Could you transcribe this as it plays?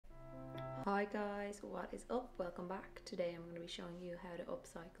Hi guys, what is up? Welcome back. Today I'm going to be showing you how to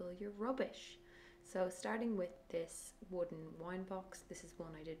upcycle your rubbish. So starting with this wooden wine box, this is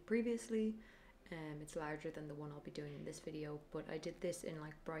one I did previously. It's larger than the one I'll be doing in this video, but I did this in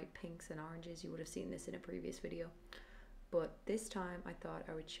like bright pinks and oranges. You would have seen this in a previous video. But this time I thought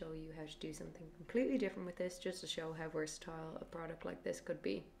I would show you how to do something completely different with this, just to show how versatile a product like this could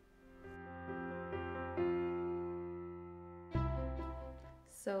be.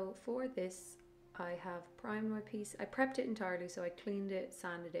 So for this, I have primed my piece. I prepped it entirely, so I cleaned it,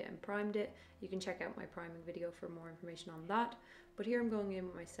 sanded it and primed it. You can check out my priming video for more information on that. But here I'm going in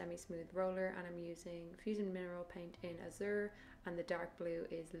with my semi-smooth roller and I'm using Fusion Mineral Paint in Azure, and the dark blue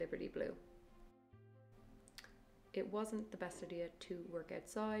is Liberty Blue. It wasn't the best idea to work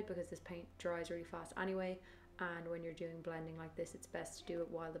outside because this paint dries really fast anyway, and when you're doing blending like this, it's best to do it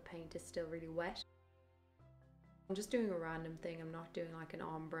while the paint is still really wet. I'm just doing a random thing. I'm not doing like an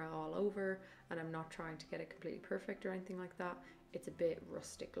ombre all over, and I'm not trying to get it completely perfect or anything like that. It's a bit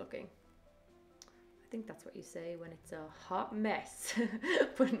rustic looking. I think that's what you say when it's a hot mess.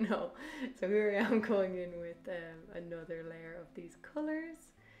 But no. So here I am going in with another layer of these colours.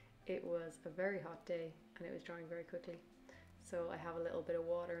 It was a very hot day and it was drying very quickly. So I have a little bit of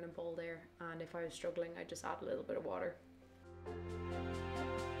water in a bowl there, and if I was struggling, I'd just add a little bit of water.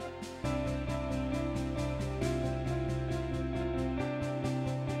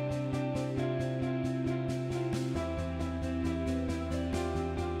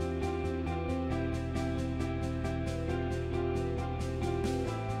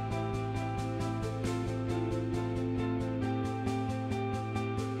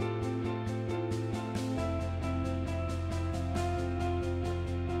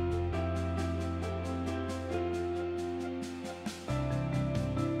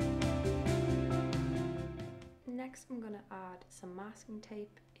 Next I'm going to add some masking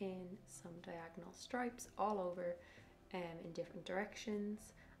tape in some diagonal stripes all over in different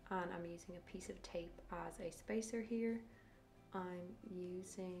directions, and I'm using a piece of tape as a spacer here. I'm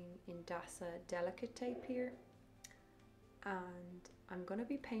using Indasa delicate tape here, and I'm going to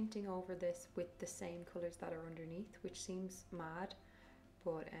be painting over this with the same colours that are underneath, which seems mad,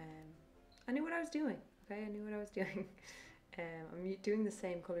 but I knew what I was doing. Okay, I knew what I was doing. I'm doing the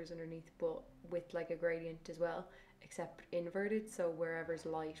same colours underneath, but with like a gradient as well, except inverted, so wherever's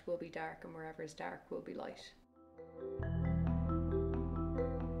light will be dark and wherever's dark will be light.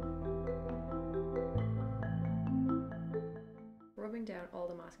 Rubbing down all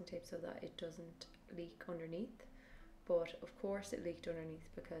the masking tape so that it doesn't leak underneath, but of course it leaked underneath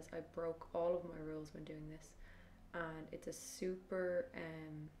because I broke all of my rules when doing this, and it's a super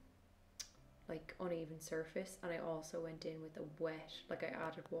like uneven surface, and I also went in with a wet, like I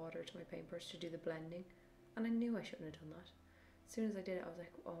added water to my paintbrush to do the blending, and I knew I shouldn't have done that. As soon as I did it, I was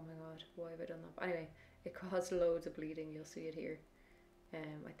like, oh my god, why have I done that? But anyway, it caused loads of bleeding. You'll see it here.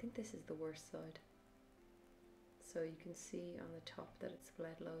 I think this is the worst side, so you can see on the top that it's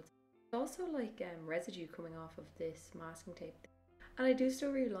bled loads. There's also like residue coming off of this masking tape, and I do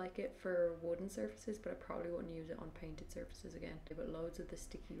still really like it for wooden surfaces, but I probably wouldn't use it on painted surfaces again. But loads of the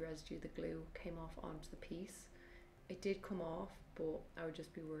sticky residue, the glue, came off onto the piece. It did come off, but I would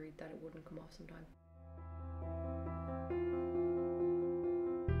just be worried that it wouldn't come off sometime.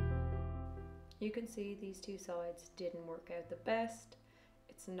 You can see these two sides didn't work out the best.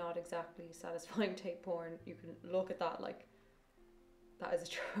 It's not exactly satisfying tape porn. You can look at that, like, that is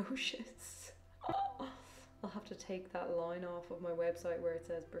atrocious. I'll have to take that line off of my website where it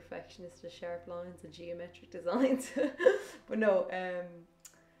says perfectionist to sharp lines and geometric designs. But no,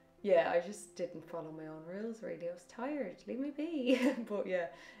 yeah, I just didn't follow my own rules really. I was tired, leave me be. But yeah,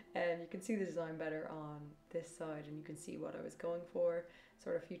 you can see the design better on this side, and you can see what I was going for,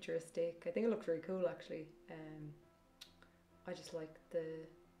 sort of futuristic. I think it looks really cool actually. I just like the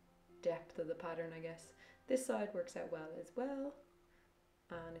depth of the pattern, I guess. This side works out well as well.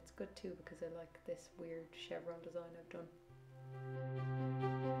 And it's good too because I like this weird chevron design I've done.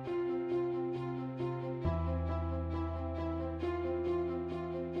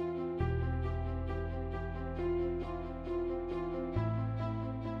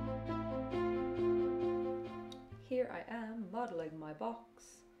 Here I am modelling my box.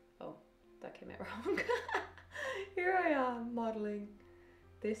 Oh, that came out wrong. Here I am modelling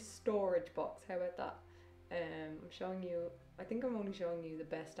this storage box. How about that? I'm showing you, I think I'm only showing you the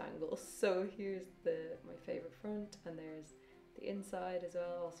best angles. So here's my favourite front, and there's the inside as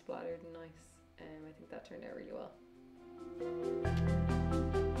well, all splattered and nice. I think that turned out really well.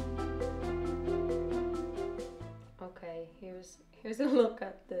 Okay, here's a look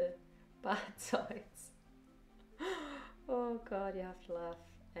at the bad sides. Oh god, you have to laugh.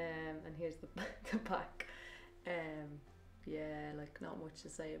 And here's the, the back. Yeah, like not much to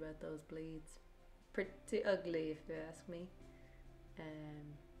say about those bleeds. Pretty ugly if you ask me.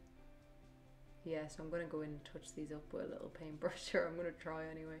 Yeah, so I'm gonna go in and touch these up with a little paintbrush, or I'm gonna try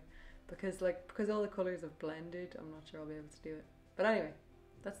anyway, because all the colours have blended, I'm not sure I'll be able to do it. But anyway,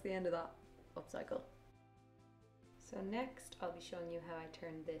 that's the end of that upcycle. So next I'll be showing you how I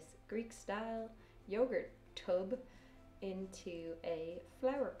turned this Greek style yogurt tub into a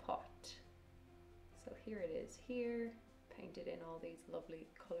flower pot. So here it is here, painted in all these lovely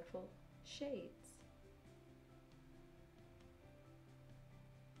colourful shades.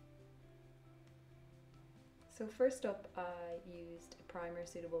 So first up, I used a primer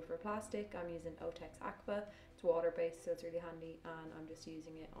suitable for plastic. I'm using Otex Aqua. It's water based, so it's really handy, and I'm just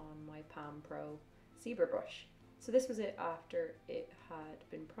using it on my Palm Pro zebra brush. So this was it after it had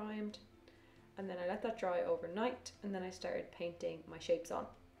been primed, and then I let that dry overnight, and then I started painting my shapes on.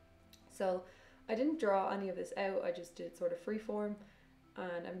 So I didn't draw any of this out, I just did sort of freeform,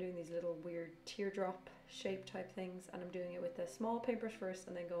 and I'm doing these little weird teardrop shape type things, and I'm doing it with a small paintbrush first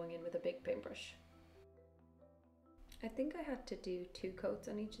and then going in with a big paintbrush. I think I had to do 2 coats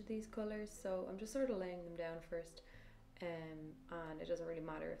on each of these colours, so I'm just sort of laying them down first, and it doesn't really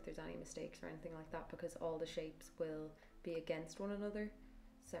matter if there's any mistakes or anything like that, because all the shapes will be against one another.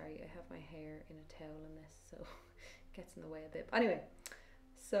 Sorry, I have my hair in a towel in this, so it gets in the way a bit. But anyway,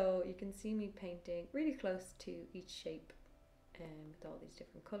 so you can see me painting really close to each shape with all these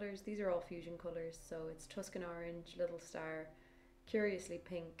different colours. These are all fusion colours, so it's Tuscan Orange, Little Star, Curiously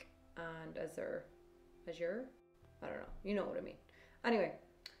Pink, and Azure. I don't know, you know what I mean. Anyway,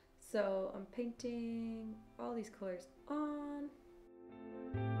 so I'm painting all these colours on.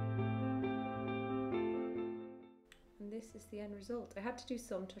 And this is the end result. I had to do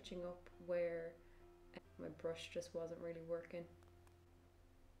some touching up where my brush just wasn't really working.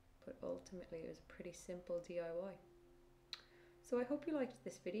 But ultimately it was a pretty simple DIY. So I hope you liked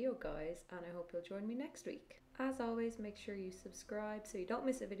this video, guys, and I hope you'll join me next week. As always, make sure you subscribe so you don't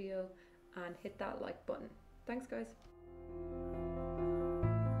miss a video, and hit that like button. Thanks, guys.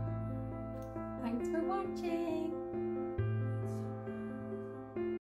 Thanks for watching.